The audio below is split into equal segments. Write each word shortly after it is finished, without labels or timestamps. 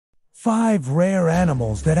5 rare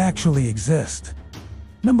animals that actually exist.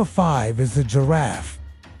 Number 5 is the giraffe,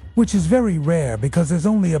 which is very rare because there's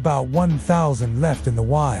only about 1,000 left in the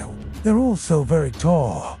wild. They're also very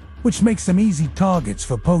tall, which makes them easy targets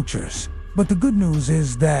for poachers. But the good news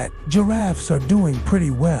is that giraffes are doing pretty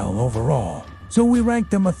well overall, so we rank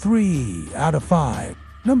them a 3 out of 5.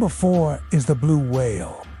 Number 4 is the blue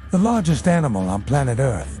whale, the largest animal on planet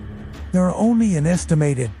Earth. There are only an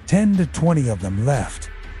estimated 10 to 20 of them left,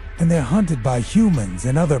 and they're hunted by humans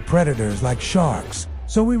and other predators like sharks,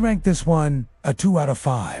 so we rank this one a 2 out of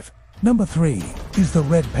 5. Number 3 is the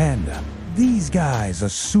red panda. These guys are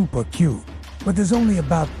super cute, but there's only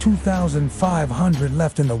about 2,500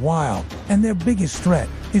 left in the wild, and their biggest threat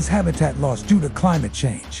is habitat loss due to climate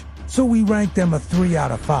change, so we rank them a 3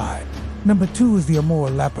 out of 5. Number 2 is the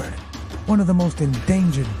Amur leopard, one of the most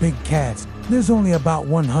endangered big cats. There's only about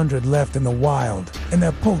 100 left in the wild, and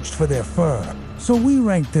they're poached for their fur, so we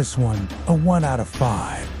rank this one a 1 out of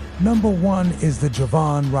 5. Number 1 is the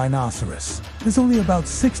Javan rhinoceros. There's only about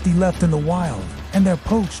 60 left in the wild, and they're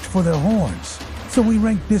poached for their horns, so we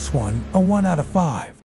rank this one a 1 out of 5.